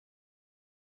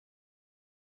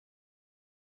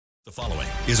The following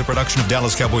is a production of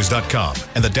DallasCowboys.com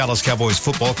and the Dallas Cowboys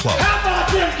Football Club. How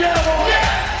about them Cowboys?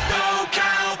 Yeah! Go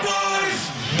Cowboys!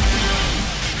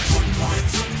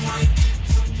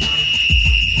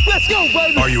 Let's go,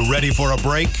 baby! Are you ready for a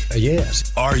break?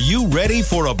 Yes. Are you ready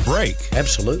for a break?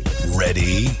 Absolutely.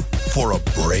 Ready for a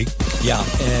break? Yeah,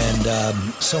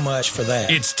 and so much for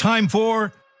that. It's time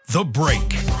for The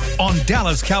Break on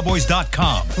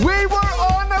DallasCowboys.com. We were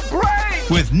on the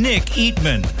break! With Nick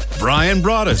Eatman, Brian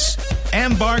Broaddus,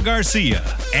 Ambar Garcia,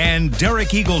 and Derek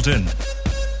Eagleton.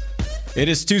 It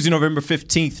is Tuesday, November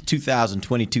 15th,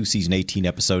 2022, Season 18,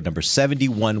 Episode number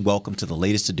 71. Welcome to the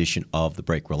latest edition of The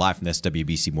Break. We're live from the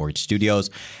SWBC Mortgage Studios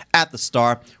at The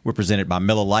Star. We're presented by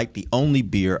Miller Lite, the only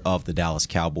beer of the Dallas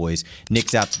Cowboys.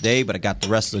 Nick's out today, but I got the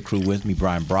rest of the crew with me,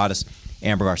 Brian Broaddus,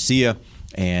 Amber Garcia.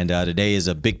 And today is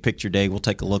a big picture day. We'll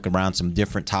take a look around some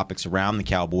different topics around the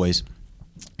Cowboys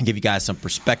and give you guys some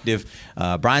perspective.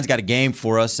 Brian's got a game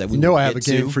for us that we will I have get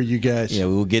a game to. for you guys. Yeah,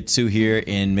 we will get to here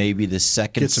in maybe the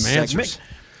second Get some segment.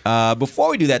 answers. Before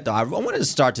we do that, though, I wanted to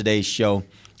start today's show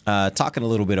talking a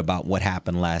little bit about what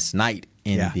happened last night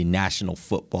in the National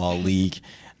Football League.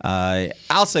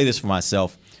 I'll say this for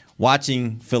myself.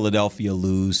 Watching Philadelphia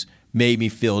lose made me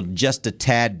feel just a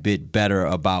tad bit better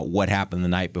about what happened the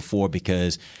night before,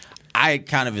 because I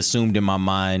kind of assumed in my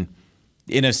mind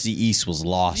NFC East was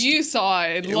lost. You saw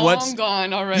it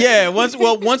gone already. Yeah, once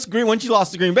you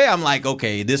lost to Green Bay, I'm like,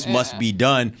 okay, this must be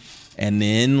done. And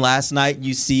then last night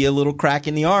you see a little crack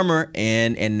in the armor,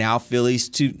 and now Philly's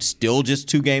still just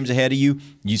 2 games ahead of you.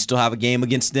 You still have a game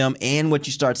against them, and what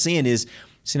you start seeing is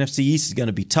this NFC East is going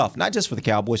to be tough, not just for the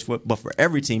Cowboys, but for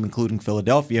every team, including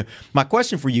Philadelphia. My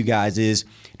question for you guys is,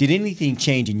 did anything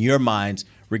change in your minds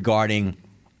regarding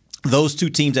those 2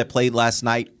 teams that played last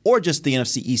night, or just the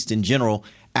NFC East in general,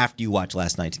 after you watched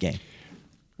last night's game?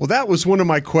 Well, that was one of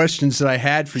my questions that I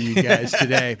had for you guys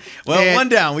today. One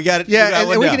down. We got it. Yeah,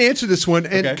 and we can answer this one.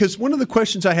 And Okay. because one of the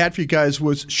questions I had for you guys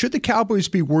was, should the Cowboys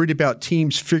be worried about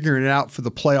teams figuring it out for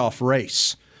the playoff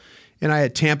race? And I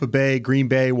had Tampa Bay, Green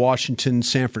Bay, Washington,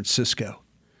 San Francisco.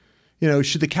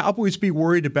 Should the Cowboys be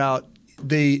worried about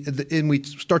and we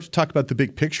start to talk about the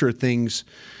big picture of things,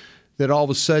 that all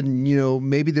of a sudden,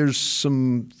 maybe there's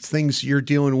some things you're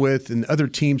dealing with and other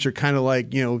teams are kind of like,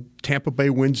 Tampa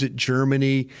Bay wins at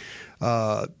Germany.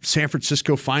 San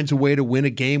Francisco finds a way to win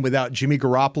a game without Jimmy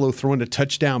Garoppolo throwing a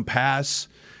touchdown pass.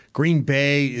 Green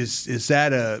Bay, is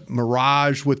that a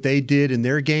mirage what they did in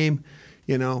their game?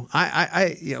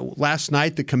 Last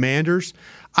night, the Commanders,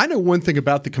 I know one thing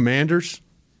about the Commanders.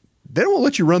 They don't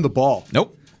let you run the ball.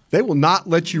 Nope. They will not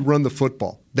let you run the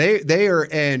football. They are,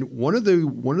 and one of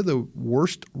the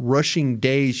worst rushing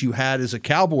days you had as a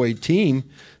Cowboy team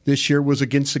this year was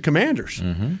against the Commanders.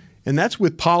 Mm-hmm. And that's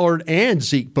with Pollard and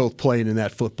Zeke both playing in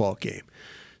that football game.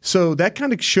 So that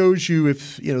kind of shows you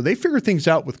if, they figure things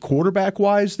out with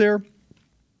quarterback-wise there.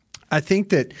 I think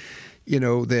that,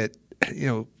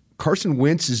 Carson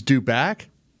Wentz is due back.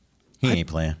 He ain't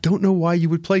playing. Don't know why you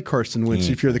would play Carson Wentz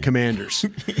if you're the Commanders.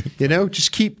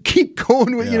 Just keep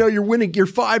going with, you're winning. You're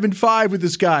 5-5 with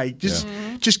this guy.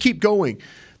 Just keep going.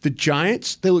 The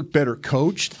Giants, they look better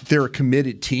coached. They're a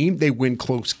committed team. They win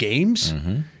close games.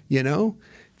 Mm-hmm.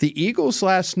 The Eagles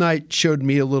last night showed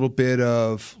me a little bit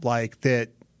of like that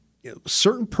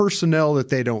certain personnel that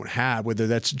they don't have, whether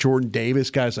that's Jordan Davis,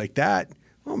 guys like that.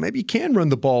 Well, maybe you can run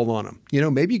the ball on them.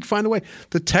 Maybe you can find a way.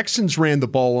 The Texans ran the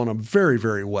ball on them very,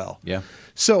 very well. Yeah.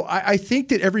 So I think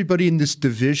that everybody in this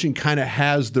division kind of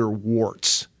has their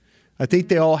warts. I think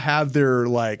they all have their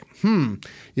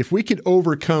if we could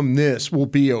overcome this, we'll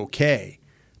be okay.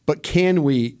 But can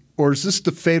we, or is this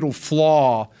the fatal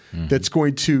flaw that's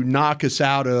going to knock us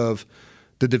out of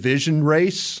the division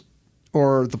race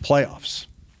or the playoffs?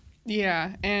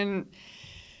 Yeah, and,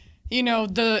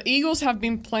 the Eagles have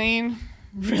been playing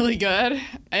really good,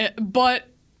 but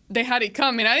they had it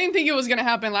coming. I didn't think it was going to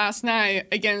happen last night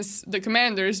against the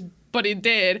Commanders, but it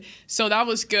did, so that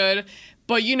was good.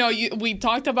 But, we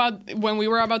talked about when we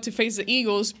were about to face the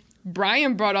Eagles,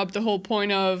 Brian brought up the whole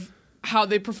point of how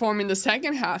they perform in the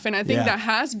second half, and I think that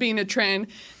has been a trend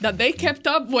that they kept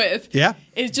up with. Yeah.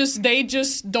 It's just they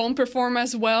just don't perform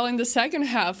as well in the second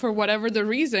half for whatever the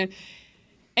reason.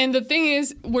 And the thing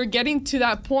is, we're getting to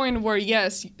that point where,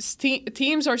 yes,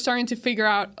 teams are starting to figure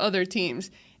out other teams.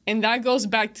 And that goes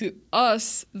back to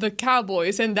us, the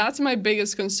Cowboys. And that's my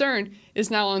biggest concern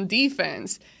is now on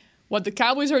defense. What the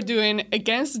Cowboys are doing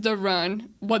against the run,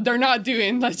 what they're not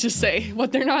doing, let's just say,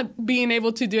 what they're not being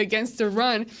able to do against the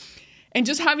run. And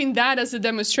just having that as a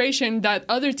demonstration that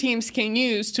other teams can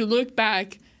use to look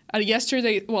back at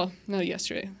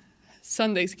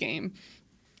Sunday's game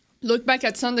look back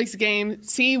at Sunday's game,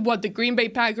 see what the Green Bay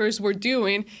Packers were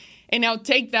doing, and now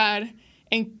take that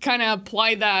and kind of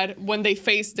apply that when they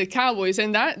face the Cowboys.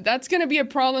 And that's going to be a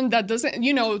problem that doesn't,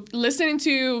 listening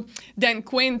to Dan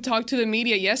Quinn talk to the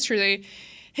media yesterday,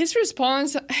 his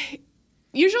response,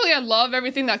 usually I love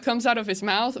everything that comes out of his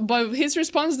mouth, but his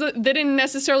response didn't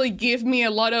necessarily give me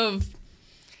a lot of,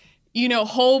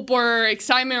 hope or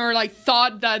excitement or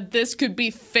thought that this could be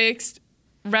fixed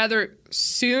rather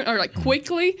soon or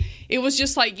quickly. It was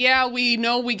just yeah, we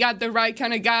know we got the right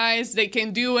kind of guys. They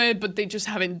can do it, but they just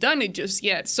haven't done it just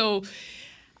yet. So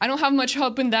I don't have much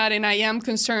hope in that, and I am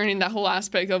concerned in that whole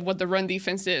aspect of what the run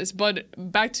defense is. But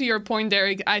back to your point,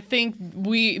 Derek, I think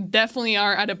we definitely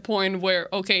are at a point where,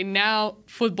 okay, now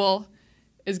football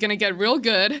is going to get real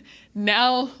good.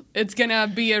 Now it's going to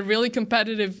be a really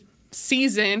competitive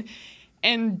season.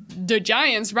 And the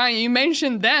Giants, Ryan, you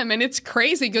mentioned them, and it's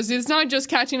crazy because it's not just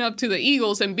catching up to the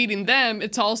Eagles and beating them,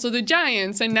 it's also the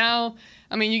Giants. And now,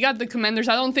 you got the Commanders.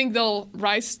 I don't think they'll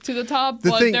rise to the top,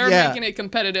 but they're making it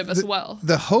competitive as well.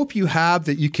 The hope you have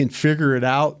that you can figure it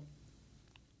out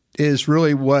is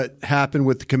really what happened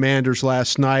with the Commanders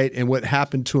last night and what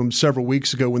happened to them several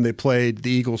weeks ago when they played the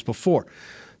Eagles before.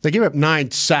 They gave up 9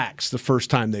 sacks the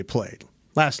first time they played.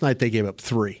 Last night they gave up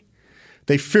 3.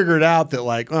 They figured out that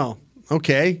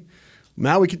okay,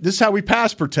 now this is how we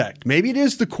pass protect. Maybe it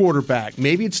is the quarterback.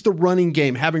 Maybe it's the running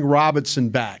game, having Robinson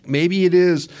back. Maybe it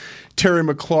is Terry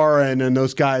McLaurin and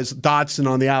those guys, Dotson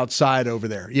on the outside over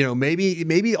there.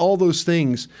 Maybe all those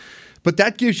things. But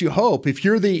that gives you hope. If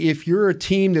you're a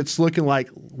team that's looking like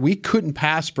we couldn't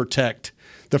pass protect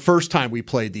the first time we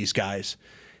played these guys,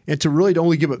 and to really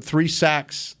only give up 3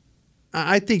 sacks,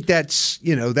 I think that's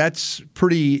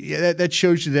pretty. That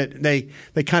shows you that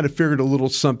they kind of figured a little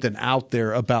something out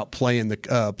there about playing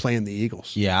the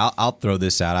Eagles. Yeah, I'll throw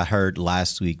this out. I heard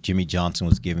last week Jimmy Johnson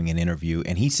was giving an interview,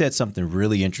 and he said something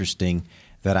really interesting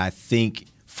that I think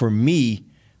for me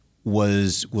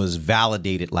was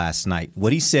validated last night.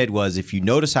 What he said was, if you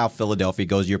notice how Philadelphia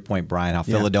goes, your point, Brian, how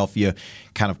Philadelphia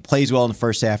kind of plays well in the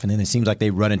first half, and then it seems like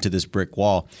they run into this brick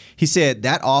wall. He said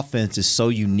that offense is so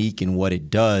unique in what it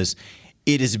does.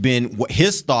 It has been, what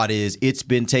his thought is, it's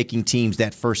been taking teams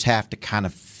that first half to kind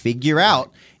of figure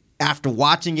out, after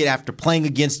watching it, after playing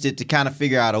against it, to kind of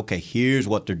figure out, okay, here's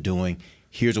what they're doing,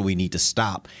 here's what we need to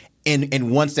stop. And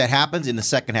once that happens, in the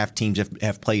second half, teams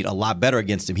have played a lot better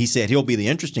against him. He said he'll be the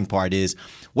interesting part is,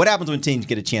 what happens when teams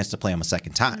get a chance to play him a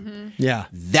second time? Mm-hmm. Yeah.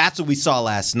 That's what we saw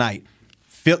last night.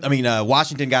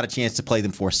 Washington got a chance to play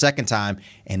them for a second time,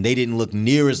 and they didn't look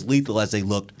near as lethal as they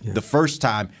looked the first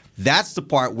time. That's the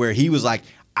part where he was like,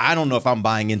 I don't know if I'm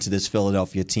buying into this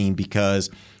Philadelphia team because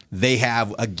they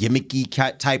have a gimmicky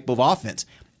type of offense.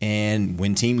 And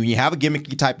when you have a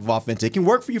gimmicky type of offense, it can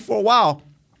work for you for a while.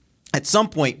 At some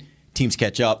point, teams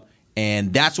catch up,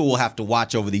 and that's what we'll have to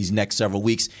watch over these next several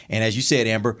weeks. And as you said,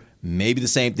 Amber, maybe the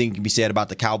same thing can be said about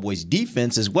the Cowboys'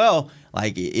 defense as well.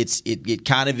 Like it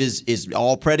kind of is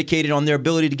all predicated on their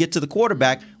ability to get to the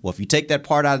quarterback. Well, if you take that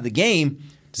part out of the game,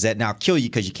 does that now kill you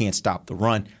because you can't stop the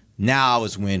run? Now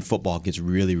is when football gets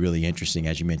really, really interesting,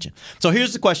 as you mentioned. So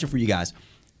here's the question for you guys.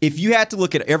 If you had to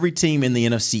look at every team in the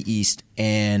NFC East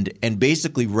and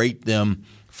basically rate them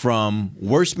from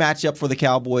worst matchup for the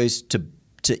Cowboys to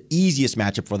easiest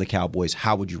matchup for the Cowboys,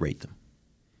 how would you rate them?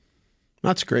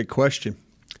 That's a great question.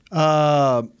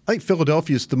 I think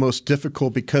Philadelphia is the most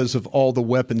difficult because of all the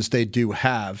weapons they do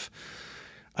have.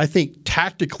 I think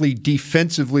tactically,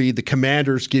 defensively, the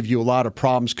Commanders give you a lot of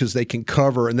problems because they can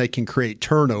cover and they can create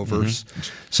turnovers. Mm-hmm.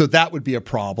 So that would be a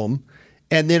problem.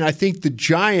 And then I think the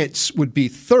Giants would be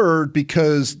third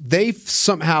because they've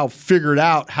somehow figured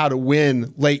out how to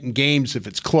win late in games if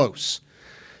it's close.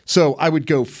 So I would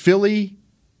go Philly,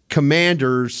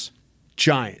 Commanders,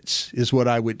 Giants is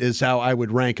how I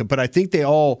would rank them. But I think they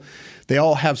all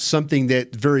have something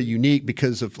that's very unique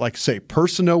because of, like I say,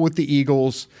 personnel with the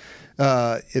Eagles,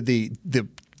 the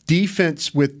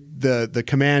defense with the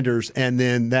Commanders, and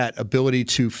then that ability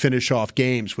to finish off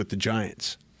games with the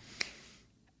Giants.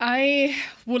 I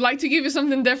would like to give you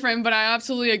something different, but I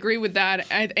absolutely agree with that.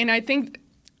 And I think,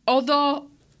 although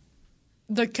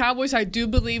the Cowboys, I do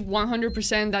believe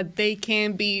 100% that they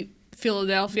can beat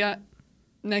Philadelphia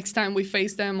next time we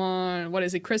face them on,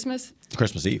 Christmas?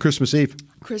 Christmas Eve.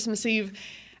 Christmas Eve.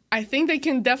 I think they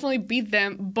can definitely beat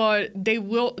them, but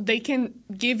they can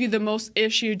give you the most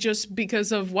issue just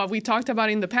because of what we talked about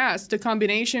in the past, the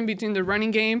combination between the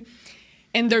running game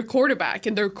and their quarterback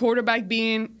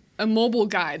being a mobile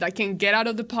guy that can get out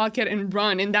of the pocket and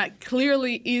run. And that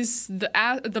clearly is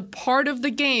the part of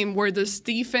the game where this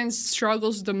defense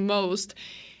struggles the most.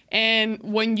 And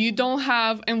when you don't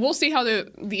have, and we'll see how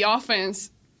the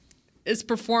offense is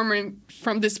performing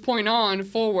from this point on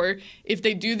forward. If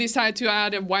they do decide to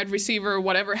add a wide receiver,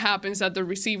 whatever happens at the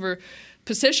receiver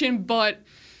position, but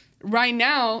right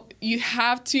now you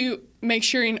have to make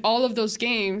sure in all of those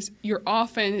games your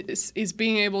offense is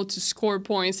being able to score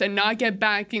points and not get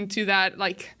back into that,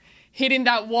 like, hitting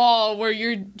that wall where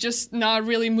you're just not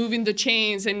really moving the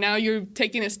chains and now you're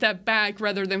taking a step back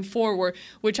rather than forward,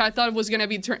 which I thought was going to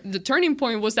be the turning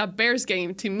point was that Bears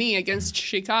game to me against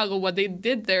Chicago, what they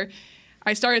did there.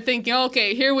 I started thinking,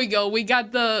 okay, here we go. We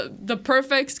got the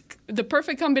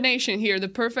perfect combination here, the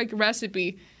perfect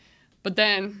recipe. But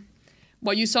then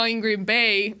what you saw in Green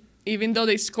Bay, even though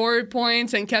they scored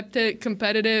points and kept it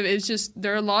competitive, it's just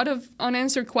there are a lot of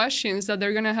unanswered questions that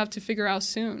they're going to have to figure out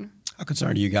soon. How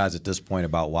concerned are you guys at this point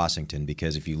about Washington?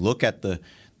 Because if you look at the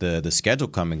schedule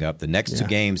coming up, the next two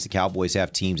games, the Cowboys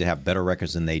have teams that have better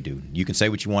records than they do. You can say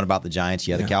what you want about the Giants.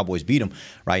 Yeah, the Cowboys beat them.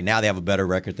 Right now they have a better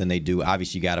record than they do.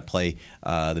 Obviously, you got to play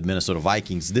the Minnesota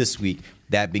Vikings this week.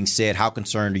 That being said, how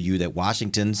concerned are you that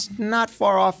Washington's not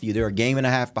far off you? They're a game and a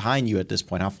half behind you at this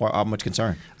point. How much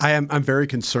concern? I'm very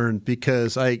concerned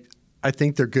because I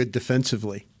think they're good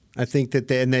defensively. I think that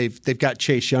they've got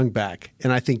Chase Young back,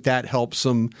 and I think that helps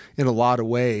them in a lot of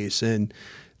ways. And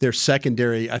their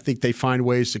secondary, I think they find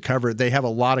ways to cover it. They have a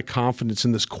lot of confidence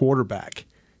in this quarterback.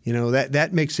 You know,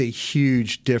 that makes a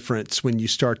huge difference when you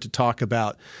start to talk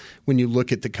about when you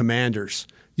look at the Commanders.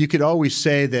 You could always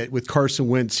say that with Carson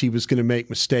Wentz, he was going to make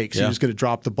mistakes. Yeah. He was going to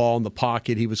drop the ball in the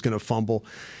pocket. He was going to fumble.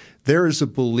 There is a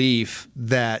belief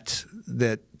that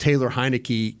Taylor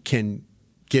Heineke can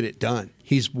get it done.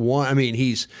 He's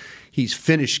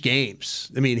finished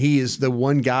games. I mean, he is the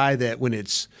one guy that when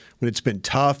it's been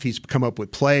tough, he's come up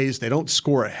with plays. They don't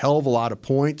score a hell of a lot of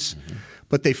points,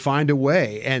 but they find a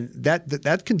way. And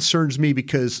that concerns me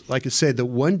because, like I said, the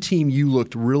one team you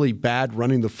looked really bad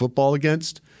running the football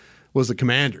against was the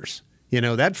Commanders. You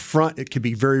know, that front, it could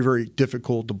be very, very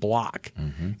difficult to block.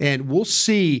 And we'll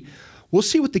see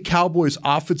what the Cowboys'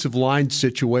 offensive line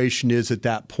situation is at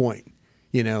that point.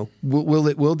 You know,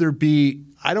 will there be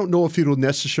 – I don't know if it'll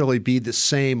necessarily be the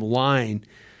same line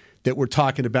that we're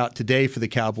talking about today for the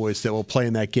Cowboys that will play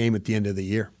in that game at the end of the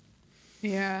year.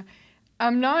 Yeah.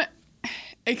 I'm not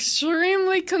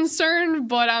extremely concerned,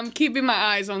 but I'm keeping my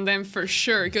eyes on them for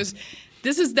sure because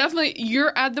this is definitely –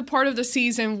 you're at the part of the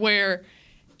season where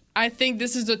I think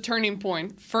this is the turning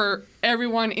point for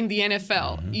everyone in the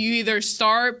NFL. You either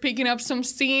start picking up some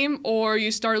steam or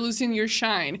you start losing your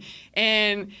shine.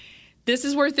 And – this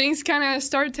is where things kind of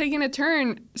start taking a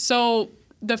turn. So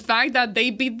the fact that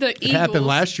they beat the Eagles. It happened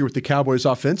last year with the Cowboys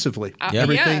offensively.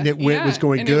 Everything that went was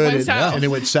going good, and it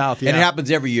went south. And it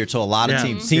happens every year to a lot of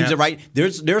teams. Teams that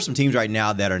there are some teams right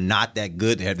now that are not that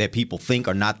good, that people think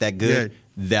are not that good,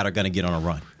 that are going to get on a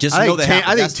run. Just know that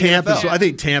I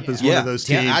think Tampa's one of those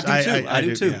teams. I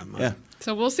do too.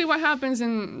 So we'll see what happens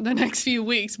in the next few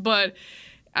weeks. But,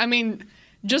 I mean,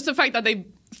 just the fact that they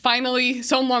finally,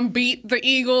 someone beat the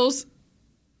Eagles,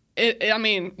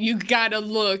 you got to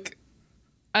look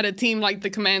at a team like the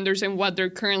Commanders and what they're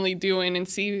currently doing and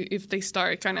see if they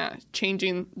start kind of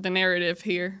changing the narrative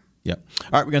here. Yep. All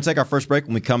right, we're going to take our first break.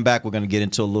 When we come back, we're going to get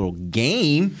into a little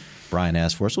game Brian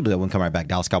asked for us. We'll do that when we come right back.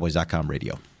 DallasCowboys.com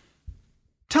radio.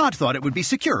 Todd thought it would be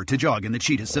secure to jog in the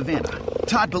cheetah savanna.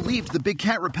 Todd believed the big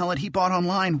cat repellent he bought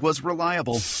online was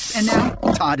reliable. And now,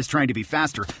 Todd is trying to be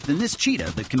faster than this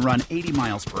cheetah that can run 80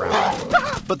 miles per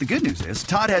hour. But the good news is,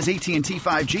 Todd has AT&T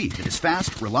 5G that is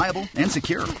fast, reliable, and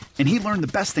secure. And he learned the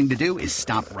best thing to do is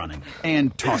stop running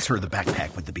and toss her the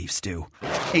backpack with the beef stew.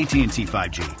 AT&T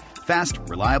 5G. Fast,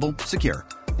 reliable, secure.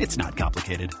 It's not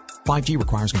complicated. 5G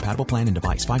requires compatible plan and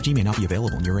device. 5G may not be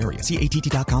available in your area. See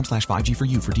att.com/5G for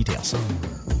you for details.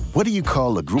 What do you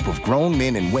call a group of grown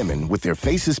men and women with their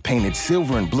faces painted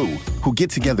silver and blue who get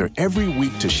together every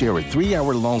week to share a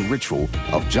 3-hour-long ritual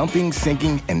of jumping,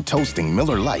 singing, and toasting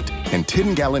Miller Lite and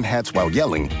 10-gallon hats while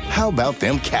yelling, "How about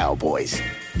them Cowboys?"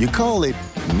 You call it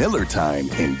Miller Time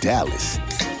in Dallas.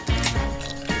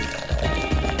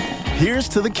 Here's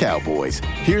to the Cowboys.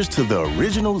 Here's to the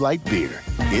original light beer.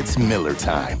 It's Miller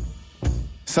Time.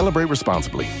 Celebrate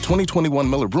responsibly. 2021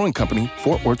 Miller Brewing Company,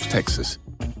 Fort Worth, Texas.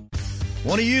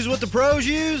 Want to use what the pros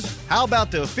use? How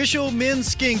about the official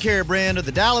men's skincare brand of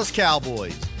the Dallas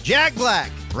Cowboys, Jack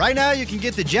Black? Right now, you can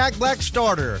get the Jack Black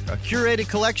Starter, a curated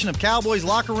collection of Cowboys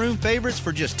locker room favorites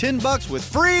for just $10 with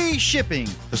free shipping.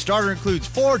 The starter includes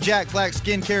 4 Jack Black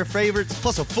skincare favorites,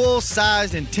 plus a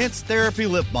full-sized intense therapy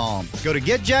lip balm. Go to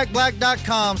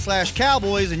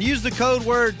getjackblack.com/Cowboys and use the code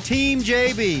word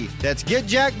TEAMJB. That's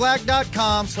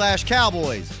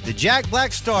getjackblack.com/Cowboys. The Jack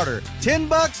Black Starter,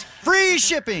 $10, free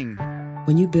shipping.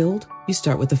 When you build, you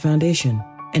start with the foundation.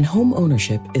 And home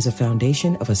ownership is a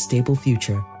foundation of a stable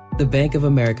future. The Bank of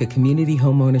America Community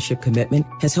Home Ownership Commitment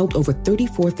has helped over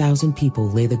 34,000 people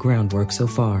lay the groundwork so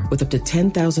far, with up to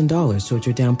 $10,000 towards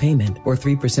your down payment or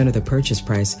 3% of the purchase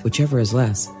price, whichever is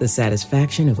less. The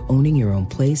satisfaction of owning your own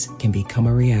place can become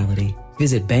a reality.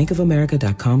 Visit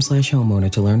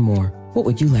bankofamerica.com/homeowner to learn more. What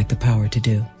would you like the power to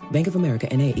do? Bank of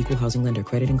America NA, Equal Housing Lender.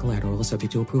 Credit and collateral is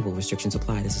subject to approval. Restrictions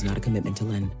apply. This is not a commitment to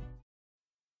lend.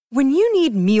 When you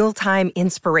need mealtime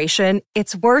inspiration,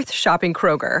 it's worth shopping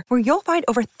Kroger, where you'll find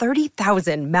over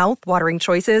 30,000 mouth-watering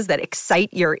choices that excite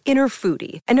your inner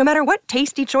foodie. And no matter what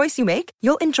tasty choice you make,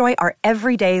 you'll enjoy our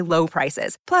everyday low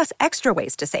prices, plus extra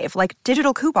ways to save, like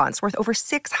digital coupons worth over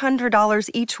 $600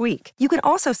 each week. You can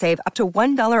also save up to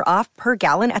 $1 off per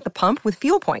gallon at the pump with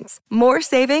fuel points. More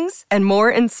savings and more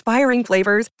inspiring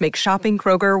flavors make shopping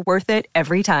Kroger worth it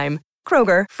every time.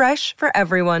 Kroger, fresh for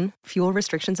everyone. Fuel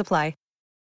restrictions apply.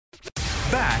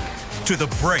 Back to the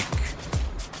break.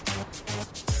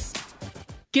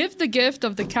 Give the gift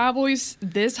of the Cowboys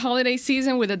this holiday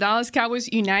season with a Dallas Cowboys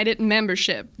United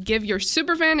membership. Give your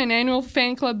superfan an annual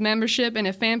fan club membership and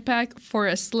a fan pack for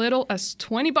as little as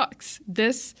 $20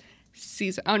 this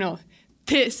season. Oh no,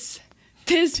 tis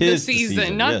the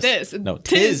season, not yes. this. No,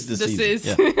 tis the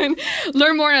season. Yeah.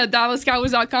 Learn more at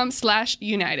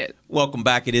DallasCowboys.com/United. Welcome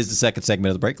back. It is the second segment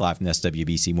of the break, live from the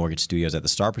SWBC Mortgage Studios at the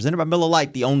Star, presented by Miller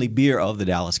Lite, the only beer of the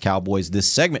Dallas Cowboys. This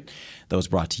segment, that was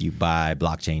brought to you by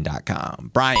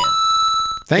Blockchain.com. Brian,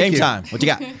 Thank game you. time. What you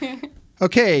got?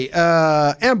 Okay,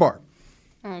 Ambar.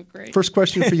 Oh, great. First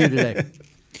question for you today.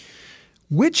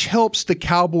 Which helps the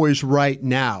Cowboys right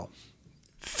now?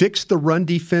 Fix the run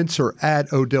defense or add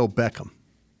Odell Beckham?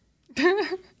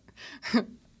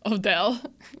 Odell.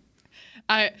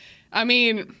 I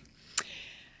mean,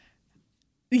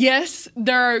 yes,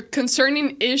 there are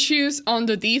concerning issues on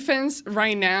the defense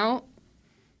right now,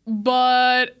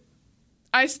 but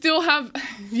I still have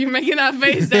you making that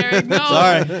face, Derek. No.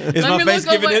 Sorry. Is my face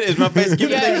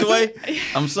giving things away?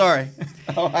 I'm sorry.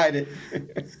 I'll hide it.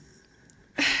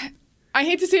 I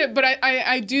hate to see it, but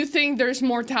I do think there's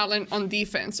more talent on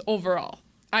defense overall.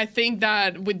 I think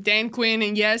that with Dan Quinn,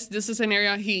 and yes, this is an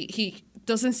area he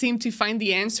doesn't seem to find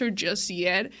the answer just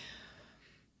yet,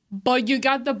 but you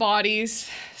got the bodies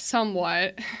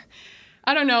somewhat.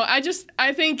 I don't know. I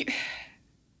think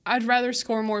I'd rather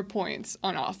score more points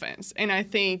on offense, and I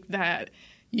think that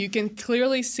you can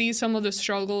clearly see some of the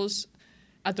struggles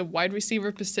at the wide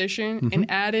receiver position, and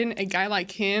add in a guy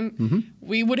like him,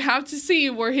 we would have to see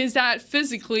where he's at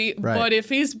physically. Right. But if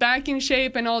he's back in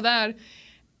shape and all that,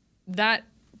 that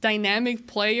dynamic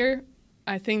player,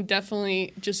 I think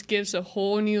definitely just gives a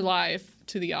whole new life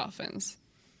to the offense.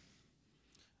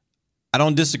 I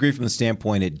don't disagree from the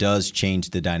standpoint it does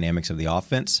change the dynamics of the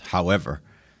offense. However,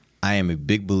 I am a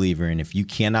big believer in if you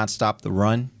cannot stop the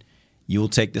run, you'll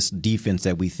take this defense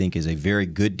that we think is a very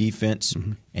good defense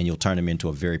and you'll turn them into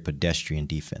a very pedestrian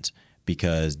defense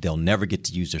because they'll never get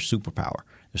to use their superpower.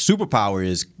 Their superpower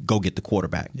is go get the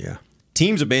quarterback. Yeah.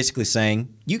 Teams are basically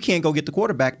saying, you can't go get the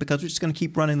quarterback because we're just going to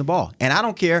keep running the ball. And I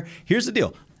don't care. Here's the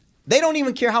deal. They don't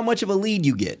even care how much of a lead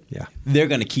you get. Yeah. They're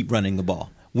going to keep running the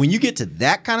ball. When you get to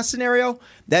that kind of scenario,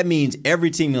 that means every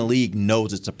team in the league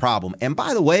knows it's a problem. And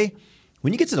by the way,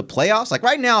 when you get to the playoffs, like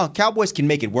right now, Cowboys can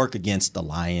make it work against the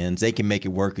Lions. They can make it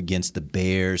work against the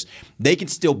Bears. They can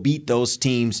still beat those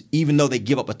teams even though they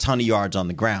give up a ton of yards on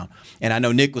the ground. And I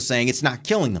know Nick was saying it's not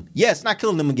killing them. Yeah, it's not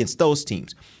killing them against those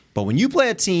teams. But when you play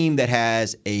a team that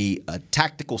has a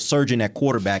tactical surgeon at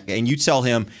quarterback and you tell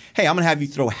him, hey, I'm going to have you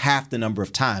throw half the number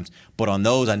of times, but on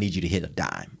those, I need you to hit a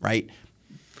dime, right?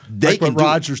 They like what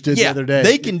Rodgers did the other day.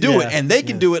 They can do it, and they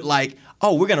can do it like,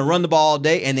 oh, we're going to run the ball all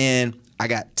day, and then I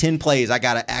got 10 plays. I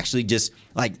got to actually just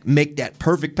like make that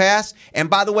perfect pass. And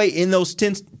by the way, in those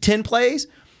 10 plays,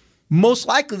 most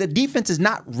likely the defense is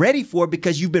not ready for it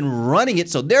because you've been running it.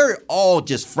 So they're all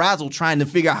just frazzled trying to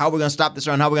figure out how we're going to stop this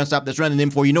run, And then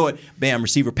before you know it, bam,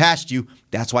 receiver passed you.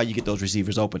 That's why you get those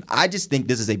receivers open. I just think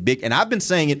this is a big, and I've been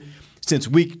saying it since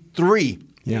week 3.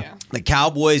 Yeah. The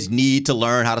Cowboys need to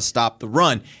learn how to stop the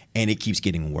run. And it keeps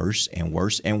getting worse and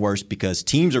worse and worse because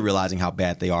teams are realizing how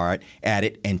bad they are at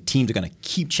it, and teams are going to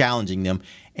keep challenging them.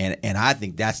 And I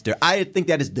think I think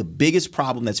that is the biggest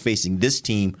problem that's facing this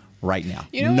team right now.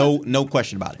 You know no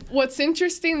question about it. What's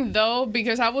interesting though,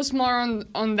 because I was more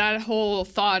on that whole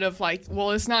thought of like,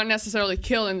 well, it's not necessarily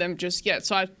killing them just yet,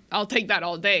 so I'll take that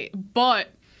all day.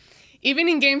 But even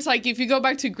in games like if you go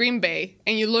back to Green Bay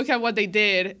and you look at what they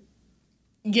did,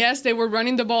 yes, they were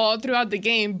running the ball throughout the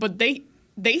game, but they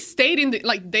stayed in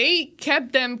they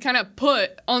kept them kind of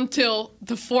put until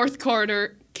the fourth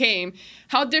quarter came.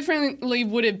 How differently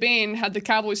would it have been had the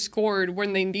Cowboys scored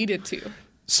when they needed to?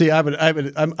 See, I would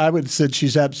have said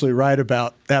she's absolutely right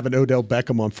about having Odell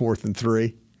Beckham on 4th and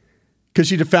 3. Because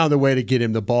you'd have found a way to get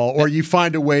him the ball, or you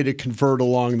find a way to convert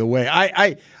along the way.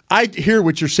 I hear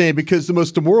what you're saying, because the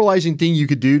most demoralizing thing you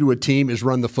could do to a team is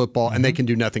run the football, and they can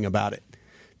do nothing about it.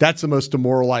 That's the most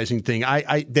demoralizing thing.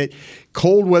 That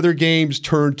cold weather games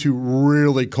turn to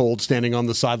really cold standing on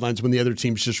the sidelines when the other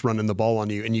team's just running the ball on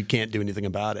you, and you can't do anything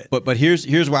about it. But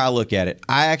here's where I look at it.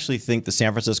 I actually think the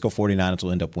San Francisco 49ers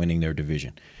will end up winning their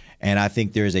division. And I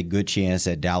think there's a good chance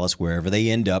that Dallas, wherever they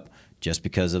end up, just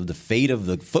because of the fate of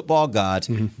the football gods,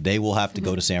 they will have to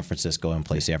go to San Francisco and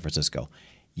play San Francisco.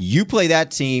 You play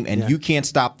that team and you can't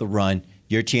stop the run,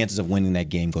 your chances of winning that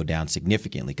game go down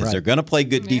significantly, because they're going to play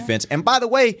good defense. And by the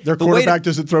way, their quarterback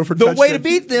doesn't throw for touchdowns. The way to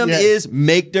beat them is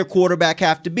make their quarterback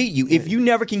have to beat you. If you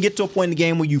never can get to a point in the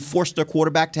game where you force their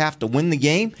quarterback to have to win the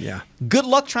game, good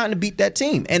luck trying to beat that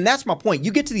team. And that's my point.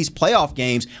 You get to these playoff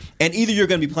games, and either you're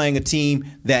going to be playing a team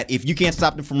that if you can't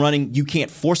stop them from running, you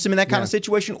can't force them in that kind of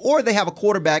situation, or they have a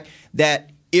quarterback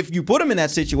that if you put them in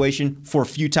that situation for a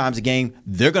few times a game,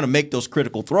 they're going to make those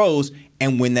critical throws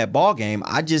and win that ball game.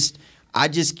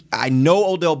 I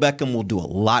know Odell Beckham will do a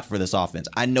lot for this offense.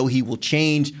 I know he will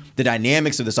change the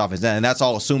dynamics of this offense, and that's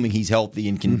all assuming he's healthy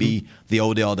and can be the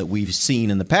Odell that we've seen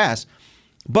in the past.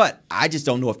 But I just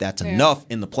don't know if that's enough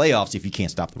in the playoffs if you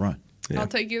can't stop the run. I'll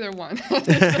take either one.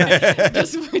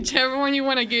 Just whichever one you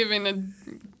want to give in.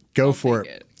 Go for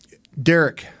it.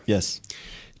 Derek. Yes.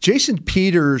 Jason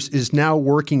Peters is now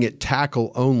working at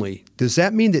tackle only. Does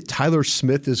that mean that Tyler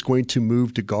Smith is going to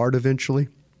move to guard eventually?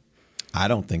 I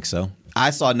don't think so.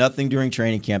 I saw nothing during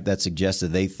training camp that suggested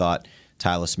they thought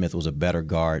Tyler Smith was a better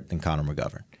guard than Connor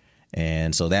McGovern.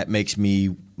 And so that makes me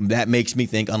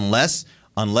think unless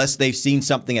they've seen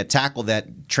something at tackle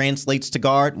that translates to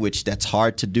guard, which that's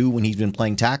hard to do when he's been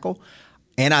playing tackle.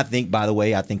 And I think, by the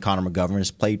way, Connor McGovern has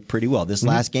played pretty well. This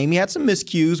last game he had some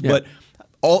miscues, but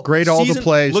all the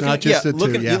plays, not just the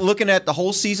two. Looking at the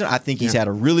whole season, I think he's had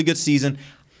a really good season.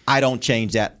 I don't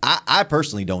change that. I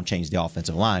personally don't change the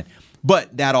offensive line.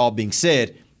 But that all being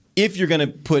said, if you're going to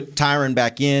put Tyron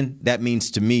back in, that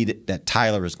means to me that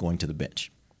Tyler is going to the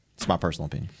bench. It's my personal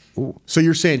opinion. Ooh. So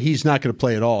you're saying he's not going to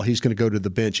play at all. He's going to go to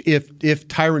the bench. If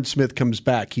Tyron Smith comes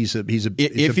back, he's a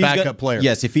backup player.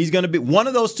 Yes, if he's going to be one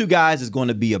of those two guys is going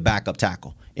to be a backup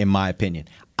tackle, in my opinion.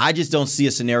 I just don't see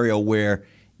a scenario where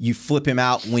you flip him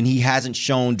out when he hasn't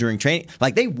shown during training.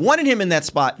 Like, they wanted him in that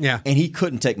spot, and he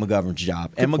couldn't take McGovern's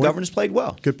job. And McGovern has played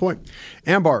well. Good point.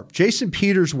 Ambar, Jason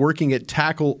Peters working at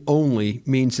tackle only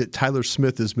means that Tyler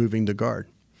Smith is moving to guard.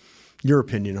 Your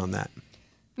opinion on that?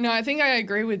 No, I think I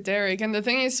agree with Derek. And the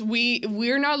thing is,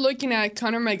 we're not looking at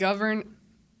Connor McGovern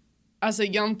as a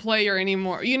young player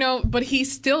anymore, but he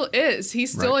still is.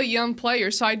 He's still a young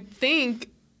player. So I think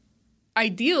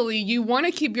ideally, you want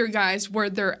to keep your guys where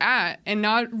they're at and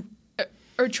not,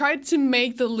 or try to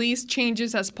make the least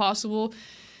changes as possible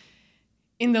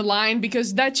in the line,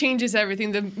 because that changes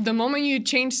everything. The moment you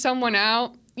change someone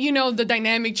out, the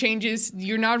dynamic changes.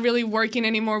 You're not really working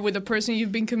anymore with the person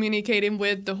you've been communicating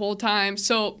with the whole time.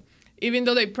 So even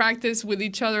though they practice with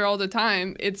each other all the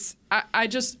time, I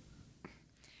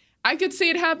could see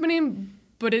it happening,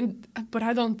 but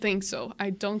I don't think so. I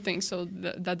don't think so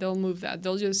that they'll move that.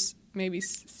 They'll just maybe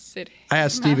sit. I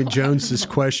asked Stephen Jones this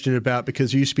question about,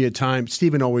 because there used to be a time,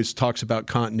 Stephen always talks about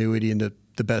continuity and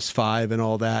the best five and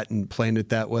all that and playing it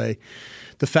that way.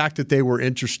 The fact that they were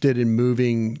interested in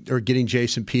moving or getting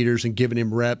Jason Peters and giving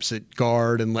him reps at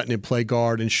guard and letting him play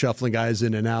guard and shuffling guys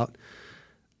in and out,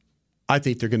 I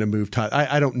think they're going to move Tyler.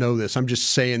 I don't know this. I'm just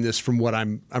saying this from what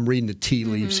I'm reading the tea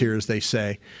leaves here, as they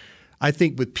say. I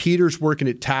think with Peters working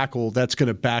at tackle, that's going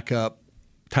to back up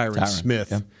Tyron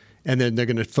Smith. Yeah. And then they're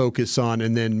going to focus on,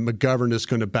 and then McGovern is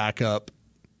going to back up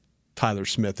Tyler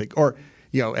Smith, or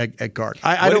at guard.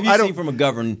 What have you seen from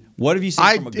McGovern? What have you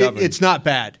seen from McGovern? It's not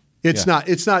bad. It's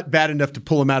not bad enough to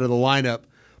pull him out of the lineup.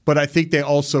 But I think they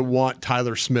also want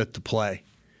Tyler Smith to play.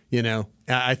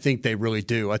 I think they really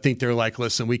do. I think they're like,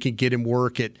 listen, we can get him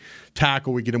work at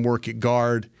tackle, we get him work at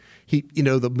guard.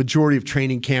 The majority of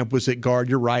training camp was at guard.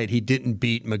 You're right. He didn't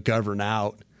beat McGovern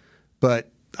out,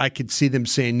 but I could see them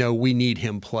saying, no, we need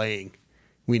him playing.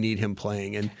 We need him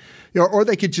playing. And or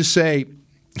they could just say,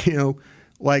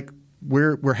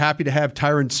 we're happy to have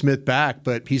Tyron Smith back,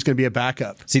 but he's going to be a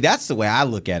backup. See, that's the way I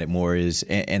look at it more is,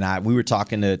 we were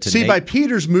talking to See, Nate. by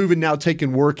Peters moving now,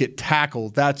 taking work at tackle,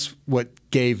 that's what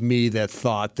gave me that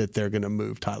thought that they're going to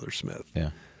move Tyler Smith. Yeah.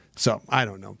 So I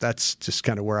don't know. That's just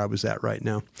kind of where I was at right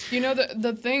now.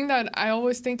 The thing that I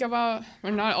always think about,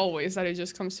 or not always, that it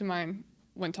just comes to mind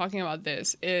when talking about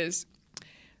this, is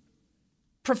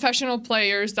professional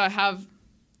players that have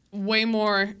way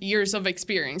more years of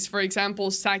experience. For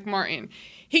example, Zach Martin.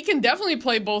 He can definitely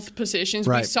play both positions.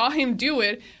 Right. We saw him do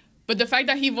it, but the fact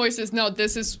that he voices, no,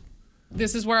 this is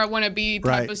where I want to be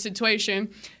type of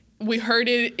situation. We heard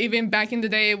it even back in the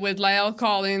day with La'el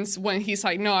Collins when he's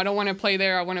like, no, I don't want to play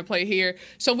there. I want to play here.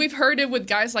 So we've heard it with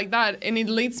guys like that, and it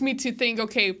leads me to think,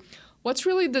 okay, what's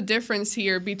really the difference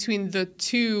here between the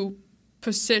two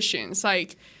positions?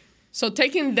 Like, so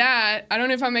taking that, I don't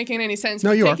know if I'm making any sense,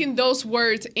 but taking those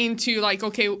words into like,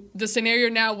 okay, the scenario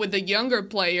now with the younger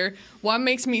player, what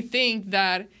makes me think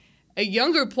that a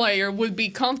younger player would be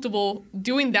comfortable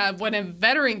doing that when a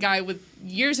veteran guy with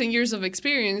years and years of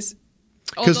experience,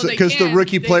 because the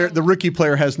rookie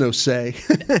player has no say.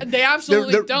 They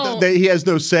absolutely don't. He has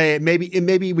no say.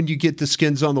 Maybe when you get the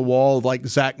skins on the wall like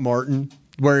Zach Martin,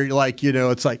 where like, you know,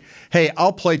 it's like, hey,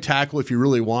 I'll play tackle if you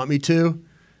really want me to,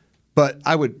 but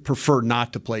I would prefer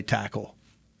not to play tackle.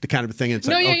 The kind of thing. It's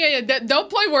they'll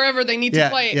play wherever they need to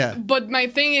play. Yeah. But my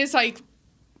thing is like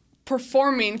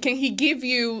performing. Can he give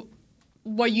you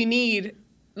what you need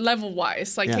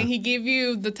level-wise? Like, can he give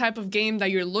you the type of game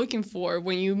that you're looking for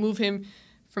when you move him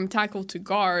from tackle to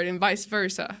guard and vice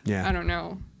versa? Yeah. I don't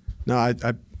know. No,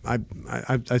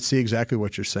 I see exactly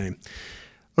what you're saying.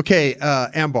 Okay,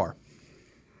 Ambar.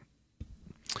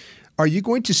 Are you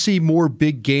going to see more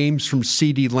big games from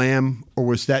CeeDee Lamb, or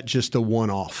was that just a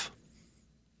one-off?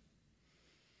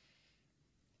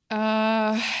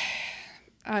 I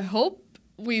hope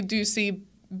we do see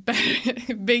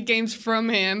big games from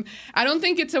him. I don't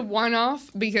think it's a one-off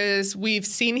because we've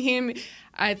seen him.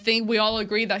 I think we all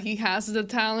agree that he has the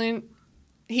talent.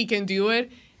 He can do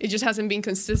it. It just hasn't been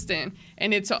consistent.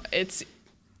 And it's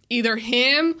either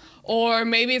him or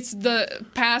maybe it's the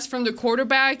pass from the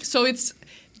quarterback. So it's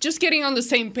just getting on the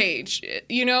same page.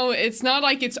 You know, it's not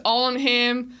like it's all on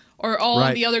him or all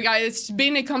on the other guy. It's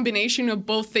been a combination of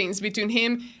both things between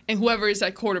him and whoever is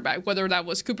at quarterback, whether that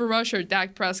was Cooper Rush or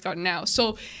Dak Prescott now.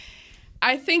 So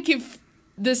I think if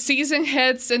the season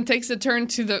heads and takes a turn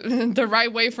to the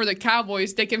right way for the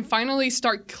Cowboys, they can finally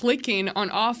start clicking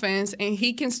on offense and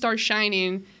he can start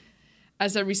shining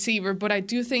as a receiver. But I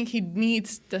do think he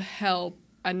needs the help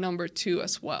at number 2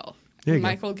 as well.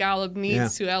 Michael Gallup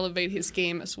needs to elevate his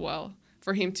game as well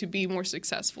for him to be more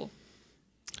successful.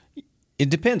 It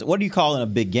depends. What do you call in a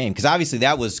big game? Because obviously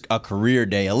that was a career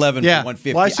day, 11 for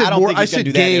 150. Well, I don't think he's going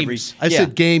to do games. that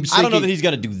said games. I don't know that he's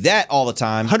going to do that all the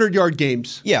time. 100-yard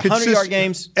games. Yeah, 100-yard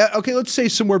games. Okay, let's say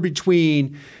somewhere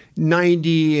between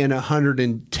 90 and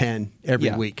 110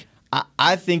 every week.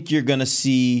 I think you're going to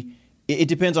see – it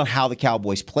depends on how the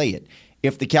Cowboys play it.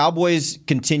 If the Cowboys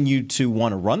continue to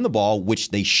want to run the ball,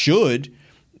 which they should,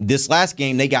 this last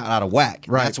game they got out of whack.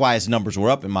 Right. That's why his numbers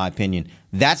were up, in my opinion.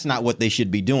 That's not what they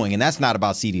should be doing, and that's not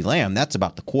about CeeDee Lamb. That's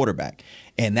about the quarterback,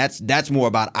 and that's more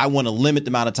about I want to limit the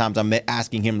amount of times I'm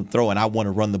asking him to throw, and I want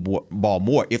to run the ball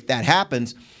more. If that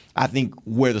happens, I think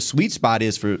where the sweet spot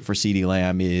is for CeeDee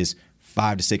Lamb is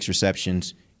 5 to 6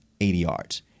 receptions, 80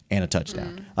 yards, and a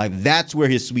touchdown. Like that's where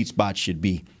his sweet spot should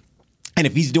be. And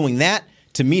if he's doing that,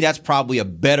 to me, that's probably a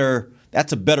better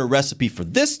recipe for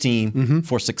this team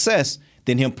for success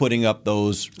than him putting up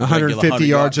those 150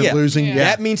 yards of losing. Yeah.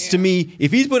 That means to me,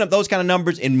 if he's putting up those kind of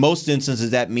numbers, in most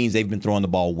instances, that means they've been throwing the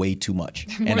ball way too much,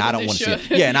 and I don't want to see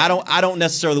it. Yeah, and I don't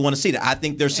necessarily want to see that. I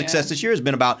think their success this year has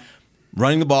been about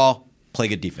running the ball, play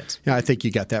good defense. Yeah, I think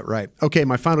you got that right. Okay,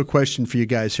 my final question for you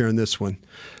guys here on this one,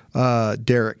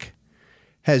 Derek.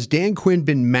 Has Dan Quinn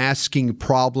been masking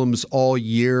problems all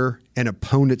year and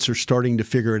opponents are starting to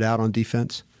figure it out on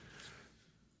defense?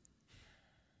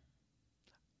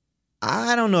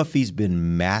 I don't know if he's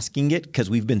been masking it because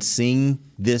we've been seeing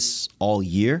this all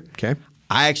year. Okay.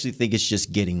 I actually think it's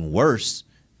just getting worse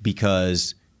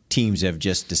because teams have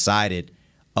just decided,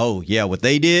 oh, yeah, what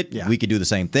they did, we could do the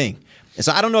same thing. And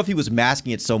so I don't know if he was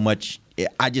masking it so much.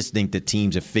 I just think that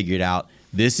teams have figured out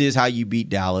this is how you beat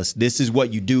Dallas. This is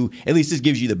what you do. At least this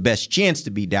gives you the best chance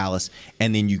to beat Dallas,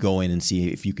 and then you go in and see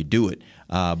if you could do it.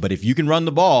 But if you can run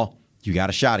the ball, you got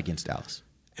a shot against Dallas.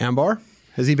 Ambar,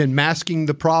 has he been masking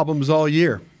the problems all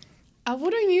year? I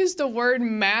wouldn't use the word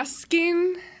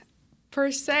masking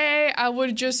per se. I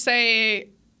would just say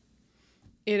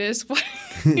it is what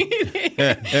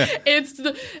it is.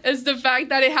 It's the fact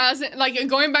that it hasn't, like,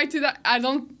 going back to that,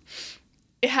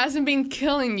 it hasn't been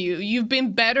killing you. You've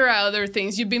been better at other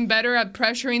things. You've been better at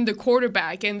pressuring the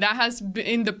quarterback, and that has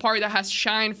been the part that has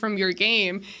shined from your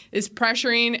game, is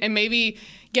pressuring and maybe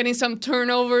getting some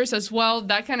turnovers as well.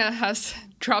 That kind of has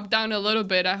dropped down a little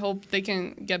bit. I hope they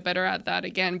can get better at that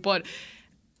again. But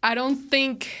I don't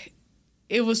think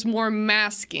it was more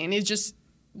masking. It just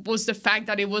was the fact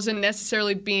that it wasn't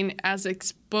necessarily being as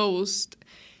exposed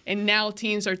And now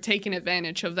teams are taking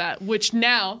advantage of that, which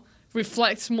now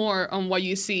reflects more on what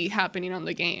you see happening on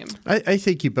the game. I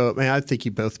think you both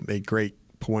made great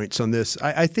points on this.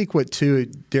 I think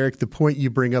Derek, the point you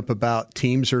bring up about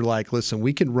teams are like, listen,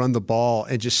 we can run the ball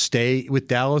and just stay with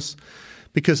Dallas.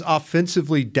 Because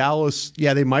offensively, Dallas,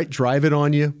 they might drive it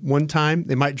on you one time.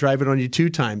 They might drive it on you 2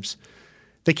 times.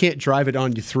 They can't drive it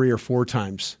on you 3 or 4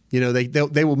 times.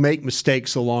 They will make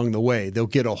mistakes along the way. They'll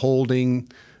get a holding.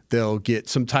 They'll get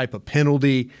some type of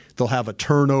penalty. They'll have a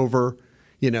turnover.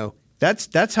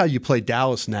 That's how you play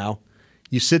Dallas now.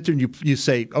 You sit there and you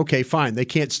say, okay, fine. They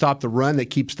can't stop the run. That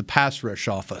keeps the pass rush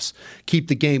off us. Keep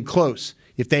the game close.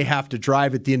 If they have to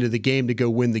drive at the end of the game to go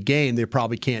win the game, they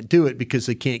probably can't do it because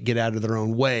they can't get out of their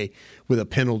own way with a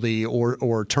penalty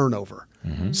or turnover.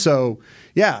 Mm-hmm. So,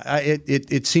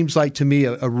 it seems like to me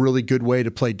a really good way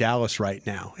to play Dallas right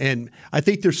now. And I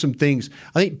think there's some things.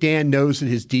 I think Dan knows that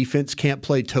his defense can't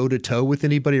play toe-to-toe with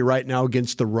anybody right now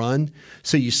against the run.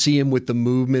 So you see him with the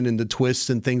movement and the twists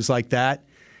and things like that.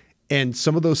 And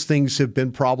some of those things have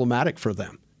been problematic for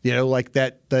them. Like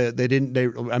that.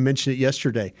 I mentioned it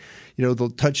yesterday.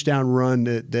 The touchdown run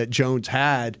that Jones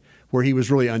had where he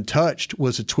was really untouched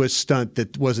was a twist stunt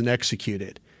that wasn't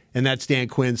executed. And that's Dan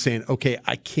Quinn saying, okay,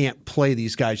 I can't play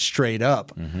these guys straight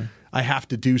up. Mm-hmm. I have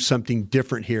to do something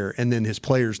different here. And then his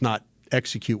players not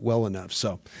execute well enough.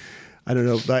 So I don't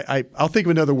know. I'll think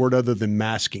of another word other than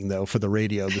masking, though, for the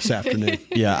radio this afternoon.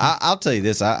 Yeah, I'll tell you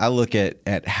this. I look at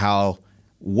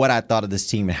what I thought of this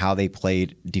team and how they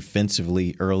played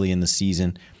defensively early in the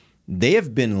season. They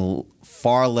have been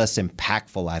far less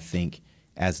impactful, I think,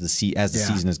 as the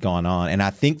season has gone on. And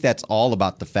I think that's all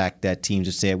about the fact that teams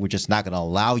have said, we're just not going to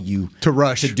allow you to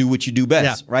rush, to do what you do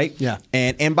best, right? Yeah.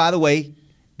 And by the way,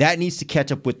 that needs to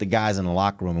catch up with the guys in the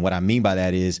locker room. And what I mean by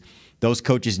that is those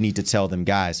coaches need to tell them,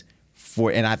 guys,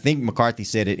 and I think McCarthy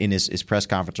said it in his press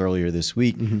conference earlier this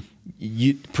week,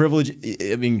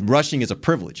 rushing is a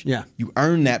privilege. Yeah. You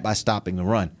earn that by stopping the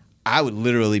run. I would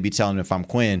literally be telling them if I'm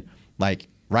Quinn, like,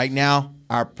 right now,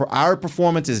 our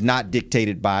performance is not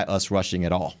dictated by us rushing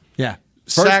at all. Yeah.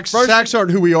 Sacks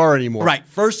aren't who we are anymore. Right.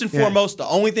 First and foremost, the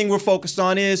only thing we're focused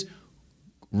on is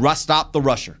stop the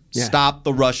rusher. Yeah. Stop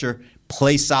the rusher.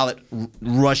 Play solid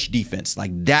rush defense.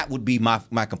 Like, that would be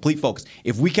my complete focus.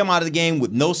 If we come out of the game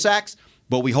with no sacks,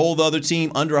 but we hold the other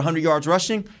team under 100 yards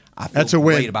rushing, I feel that's a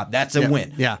great win. about that. That's a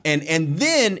win. Yeah. And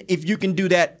then if you can do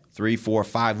that 3, 4,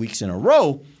 5 weeks in a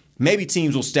row, maybe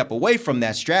teams will step away from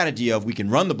that strategy of we can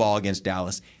run the ball against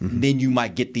Dallas, and then you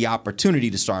might get the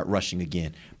opportunity to start rushing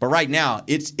again. But right now,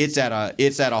 it's at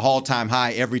a all-time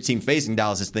high. Every team facing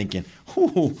Dallas is thinking,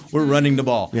 we're running the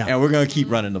ball, and we're going to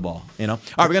keep running the ball. All right,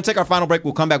 we're going to take our final break.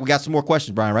 We'll come back. We got some more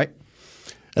questions, Brian, right?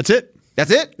 That's it.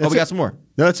 That's it? We got some more.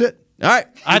 No, that's it. All right.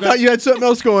 I thought you had something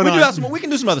else going on. We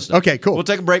can do some other stuff. Okay, cool. We'll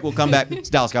take a break. We'll come back. It's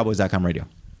DallasCowboys.com radio.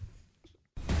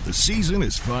 The season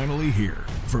is finally here.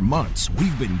 For months,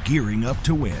 we've been gearing up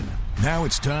to win. Now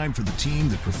it's time for the team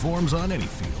that performs on any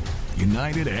field,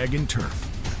 United Ag and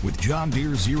Turf. With John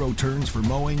Deere Zero Turns for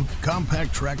mowing,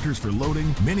 compact tractors for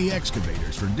loading, mini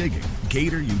excavators for digging,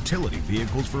 Gator utility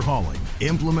vehicles for hauling,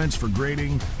 implements for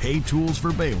grading, hay tools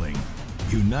for baling.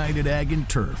 United Ag and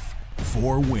Turf,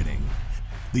 for winning.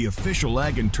 The official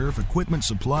Ag and Turf equipment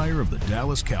supplier of the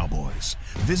Dallas Cowboys.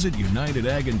 Visit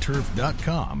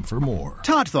UnitedAgAndTurf.com for more.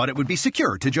 Todd thought it would be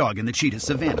secure to jog in the cheetah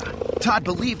savanna. Todd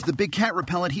believed the big cat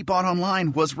repellent he bought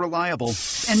online was reliable.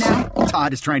 And now,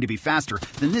 Todd is trying to be faster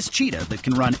than this cheetah that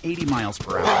can run 80 miles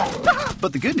per hour.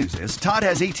 But the good news is, Todd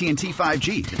has AT&T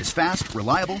 5G that is fast,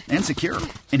 reliable, and secure.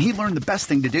 And he learned the best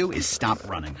thing to do is stop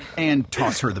running and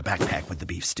toss her the backpack with the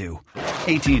beef stew.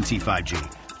 AT&T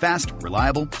 5G. Fast,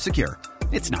 reliable, secure.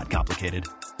 It's not complicated.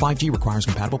 5G requires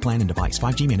compatible plan and device.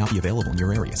 5G may not be available in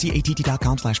your area. See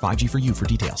att.com/5G for you for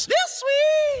details. This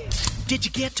week! Did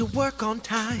you get to work on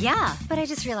time? Yeah, but I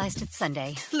just realized it's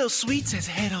Sunday. Little Sweet says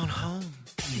head on home.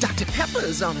 Dr.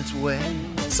 Pepper's on its way.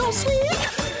 So sweet,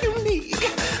 unique.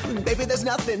 Baby, there's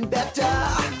nothing better.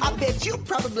 I bet you've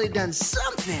probably done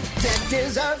something that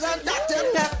deserves a Dr.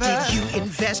 Pepper. Did you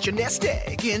invest your nest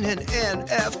egg in an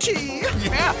NFT?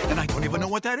 Yeah, and I don't even know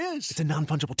what that is. It's a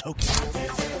non-fungible token.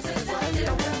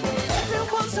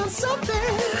 Everyone's done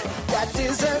something that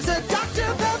deserves a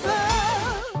Dr. Pepper.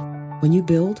 When you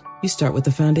build, you start with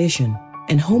the foundation.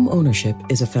 And home ownership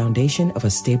is a foundation of a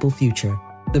stable future.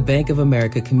 The Bank of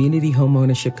America Community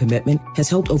Homeownership Commitment has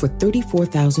helped over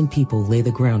 34,000 people lay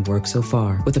the groundwork so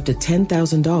far, with up to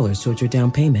 $10,000 towards your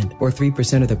down payment or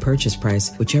 3% of the purchase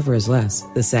price, whichever is less.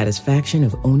 The satisfaction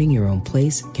of owning your own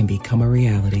place can become a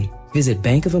reality. Visit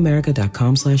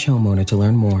bankofamerica.com/homeowner to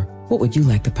learn more. What would you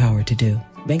like the power to do?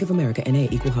 Bank of America N.A.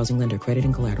 Equal Housing Lender. Credit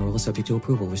and collateral is subject to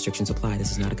approval. Restrictions apply.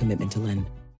 This is not a commitment to lend.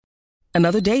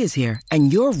 Another day is here,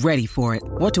 and you're ready for it.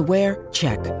 What to wear?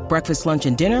 Check. Breakfast, lunch,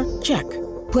 and dinner? Check.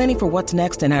 Planning for what's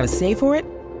next and how to save for it?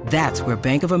 That's where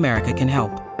Bank of America can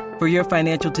help. For your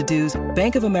financial to-dos,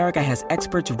 Bank of America has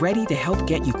experts ready to help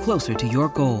get you closer to your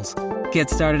goals. Get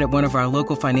started at one of our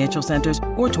local financial centers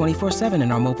or 24/7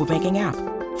 in our mobile banking app.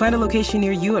 Find a location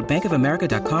near you at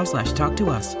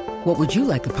bankofamerica.com/talktous. What would you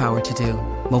like the power to do?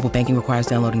 Mobile banking requires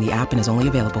downloading the app and is only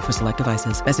available for select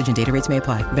devices. Message and data rates may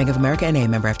apply. Bank of America N.A.,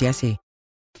 member FDIC.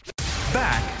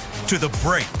 Back to the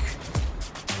break.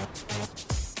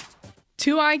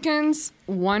 Two icons,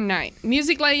 one night.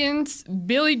 Music legends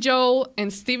Billy Joel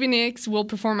and Stevie Nicks will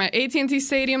perform at AT&T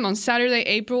Stadium on Saturday,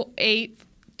 April 8th,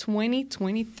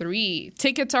 2023.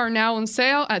 Tickets are now on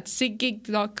sale at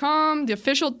SeatGeek.com, the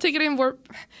official ticketing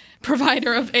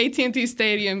provider of AT&T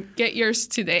Stadium. Get yours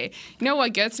today. You know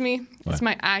what gets me? What? It's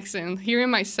my accent. Hearing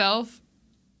myself,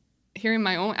 hearing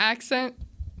my own accent,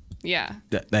 yeah.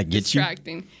 That gets you?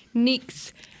 Distracting.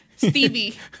 Nicks.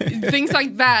 Stevie, things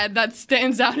like that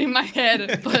stands out in my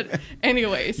head. But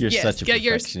anyways, You're yes, such a get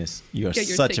perfectionist. You are get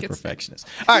your such a tickets. perfectionist.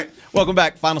 All right, welcome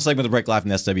back. Final segment of the break live from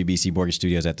the SWBC Mortgage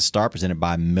Studios at the Star, presented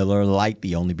by Miller Lite,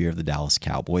 the only beer of the Dallas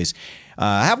Cowboys.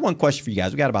 I have one question for you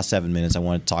guys. We got about 7 minutes. I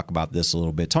want to talk about this a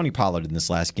little bit. Tony Pollard in this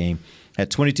last game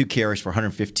had 22 carries for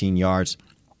 115 yards.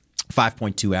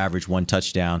 5.2 average, 1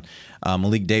 touchdown.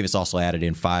 Malik Davis also added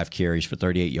in 5 carries for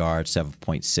 38 yards,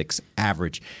 7.6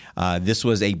 average. This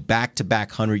was a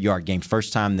back-to-back 100-yard game.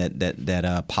 First time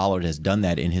that Pollard has done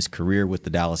that in his career with the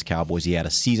Dallas Cowboys. He had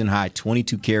a season-high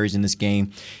 22 carries in this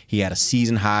game. He had a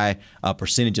season-high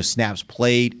percentage of snaps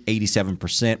played,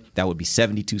 87%. That would be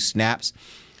 72 snaps.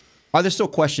 Are there still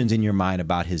questions in your mind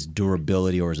about his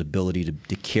durability or his ability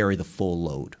to carry the full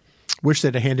load? Wish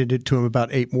they'd have handed it to him about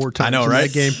 8 more times I know, in right?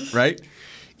 that game. Right?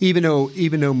 Even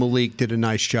though Malik did a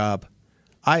nice job.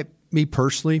 Me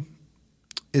personally,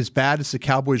 as bad as the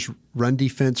Cowboys' run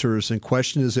defense or as in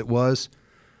question as it was,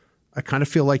 I kind of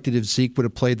feel like that if Zeke would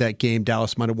have played that game,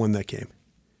 Dallas might have won that game.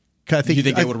 You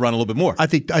think they would have run a little bit more? I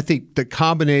think the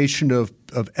combination of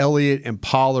Elliott and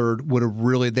Pollard would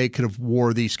have they could have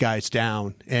wore these guys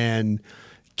down and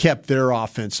kept their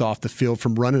offense off the field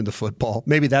from running the football.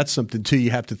 Maybe that's something, too, you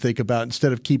have to think about.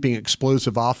 Instead of keeping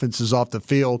explosive offenses off the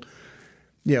field,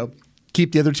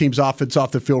 keep the other team's offense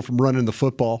off the field from running the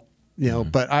football.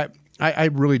 But I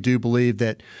really do believe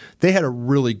that they had a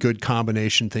really good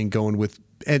combination thing going with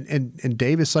and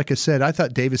Davis, like I said, I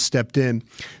thought Davis stepped in.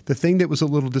 The thing that was a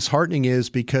little disheartening is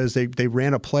because they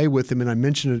ran a play with him, and I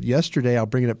mentioned it yesterday, I'll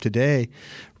bring it up today,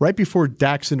 right before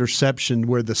Dak's interception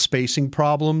where the spacing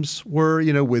problems were,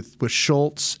 with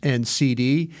Schultz and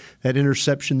CD, that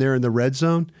interception there in the red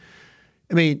zone.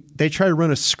 I mean, they try to run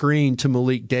a screen to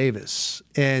Malik Davis,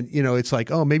 and, it's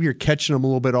like, oh, maybe you're catching him a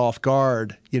little bit off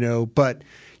guard, but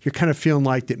you're kind of feeling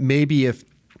like that maybe if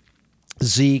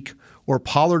Zeke or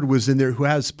Pollard was in there, who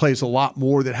plays a lot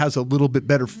more, that has a little bit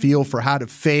better feel for how to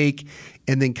fake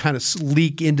and then kind of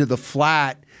leak into the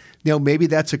flat, maybe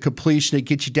that's a completion that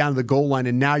gets you down to the goal line,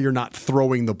 and now you're not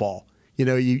throwing the ball.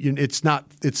 It's not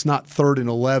 3rd and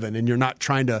 11, and you're not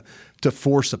trying to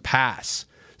force a pass.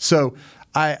 So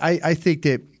I think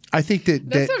that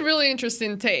that's a really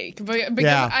interesting take, because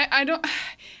yeah.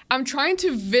 I'm trying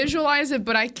to visualize it,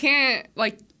 but I can't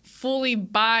fully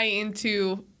buy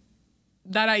into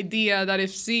that idea that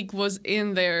if Zeke was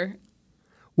in there,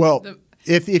 well,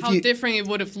 how different it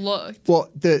would have looked. Well,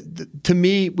 to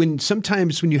me,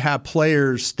 sometimes when you have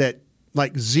players that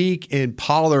like Zeke and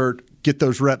Pollard get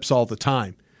those reps all the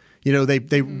time,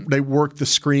 they work the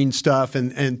screen stuff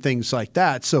and things like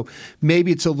that. So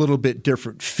maybe it's a little bit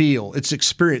different feel. It's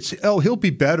experience. Oh, he'll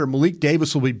be better. Malik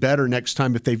Davis will be better next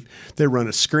time if they run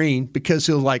a screen, because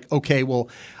he'll okay, well,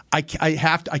 I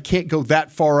can't go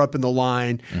that far up in the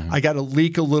line. Mm-hmm. I got to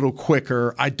leak a little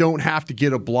quicker. I don't have to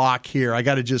get a block here. I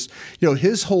got to just,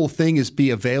 his whole thing is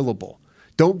be available.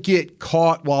 Don't get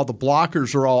caught while the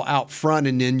blockers are all out front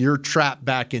and then you're trapped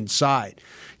back inside.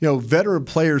 Veteran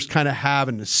players kind of have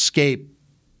an escape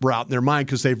route in their mind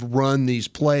because they've run these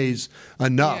plays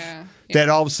enough that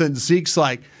all of a sudden Zeke's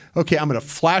like, okay, I'm going to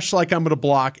flash like I'm going to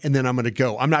block, and then I'm going to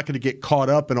go. I'm not going to get caught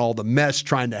up in all the mess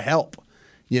trying to help.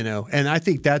 And I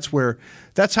think that's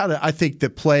how I think the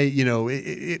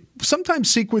play,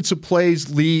 sometimes sequence of plays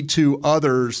lead to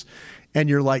others, and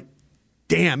you're like,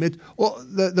 damn it. Well,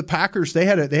 the Packers, they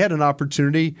had an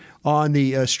opportunity on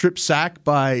the strip sack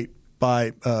by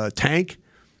Tank.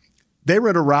 They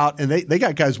ran a route, and they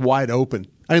got guys wide open.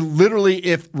 I mean, literally,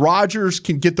 if Rodgers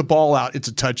can get the ball out, it's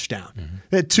a touchdown. Mm-hmm.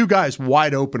 They had 2 guys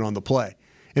wide open on the play.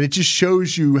 And it just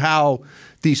shows you how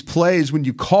these plays, when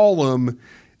you call them,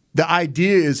 the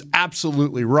idea is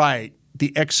absolutely right.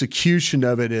 The execution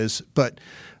of it is, but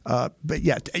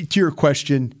yeah, to your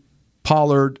question,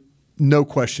 Pollard, no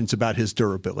questions about his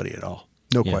durability at all.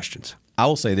 No questions. I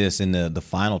will say this, in the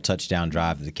final touchdown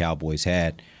drive that the Cowboys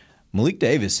had, Malik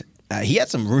Davis, he had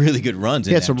some really good runs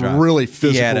in that drive. He had some really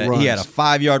physical runs. He had a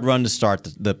 5-yard run to start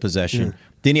the possession. Yeah.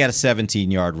 Then he had a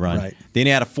 17-yard run. Right. Then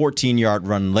he had a 14-yard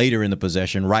run later in the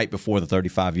possession, right before the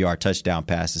 35-yard touchdown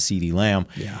pass to CeeDee Lamb.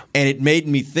 Yeah. And it made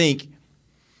me think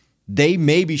they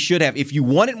maybe should have, if you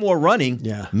wanted more running,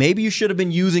 maybe you should have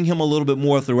been using him a little bit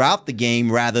more throughout the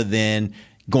game rather than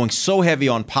going so heavy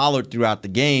on Pollard throughout the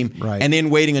game and then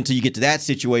waiting until you get to that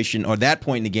situation or that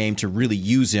point in the game to really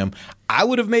use him. I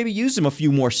would have maybe used him a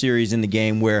few more series in the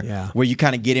game where you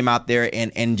kind of get him out there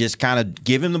and just kind of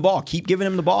give him the ball. Keep giving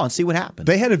him the ball and see what happens.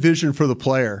 They had a vision for the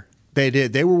player. They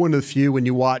did. They were one of the few, when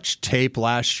you watch tape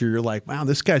last year, you're like, wow,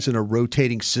 this guy's in a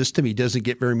rotating system. He doesn't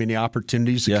get very many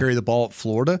opportunities to carry the ball at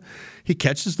Florida. He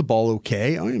catches the ball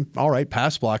okay. I mean, all right,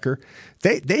 pass blocker.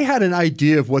 They had an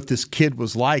idea of what this kid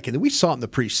was like, and we saw it in the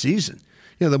preseason.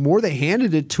 You know, the more they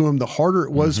handed it to him, the harder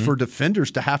it was for defenders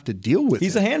to have to deal with.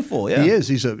 He's a handful. Yeah, he is.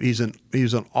 He's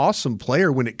an awesome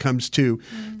player when it comes to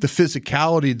the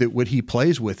physicality that what he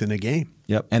plays with in a game.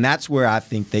 Yep, and that's where I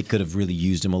think they could have really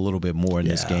used him a little bit more in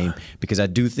this game, because I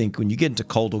do think when you get into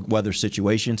cold weather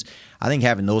situations, I think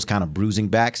having those kind of bruising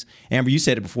backs, Amber, you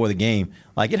said it before the game,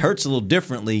 like it hurts a little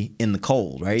differently in the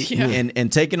cold, right? Yeah.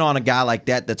 And taking on a guy like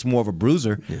that's more of a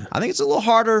bruiser, I think it's a little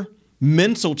harder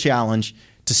mental challenge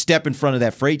to step in front of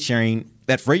that freight train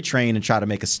and try to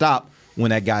make a stop when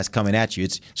that guy's coming at you.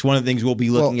 It's one of the things we'll be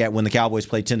looking at when the Cowboys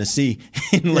play Tennessee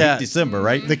in late December,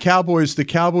 right? The Cowboys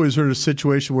are in a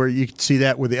situation where you can see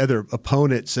that with the other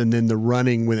opponents, and then the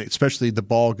running, when especially the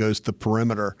ball goes to the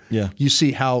perimeter. Yeah. You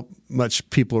see how much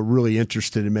people are really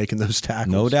interested in making those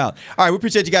tackles. No doubt. All right, we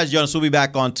appreciate you guys joining us. We'll be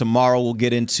back on tomorrow. We'll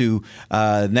get into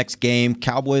next game.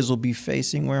 Cowboys will be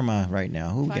facing, where am I right now?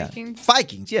 Who Vikings. Got?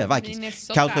 Vikings. Yeah, Vikings.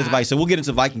 Minnesota. Cowboys plays the Vikings. So we'll get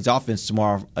into Vikings offense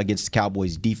tomorrow against the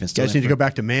Cowboys defense. You guys need to go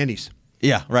back to Manny's.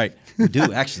 Yeah, right. We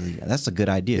do, actually. That's a good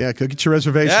idea. Yeah, go get your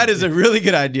reservation. That is a really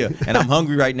good idea. And I'm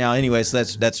hungry right now anyway, so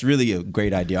that's really a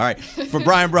great idea. All right. For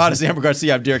Brian Broaddus, Amber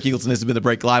Garcia, I'm Derek Eagleton. This has been The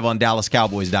Break, live on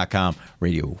DallasCowboys.com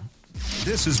radio.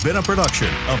 This has been a production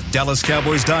of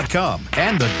DallasCowboys.com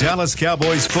and the Dallas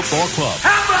Cowboys Football Club.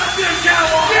 How about this,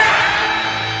 Cowboys? Yeah!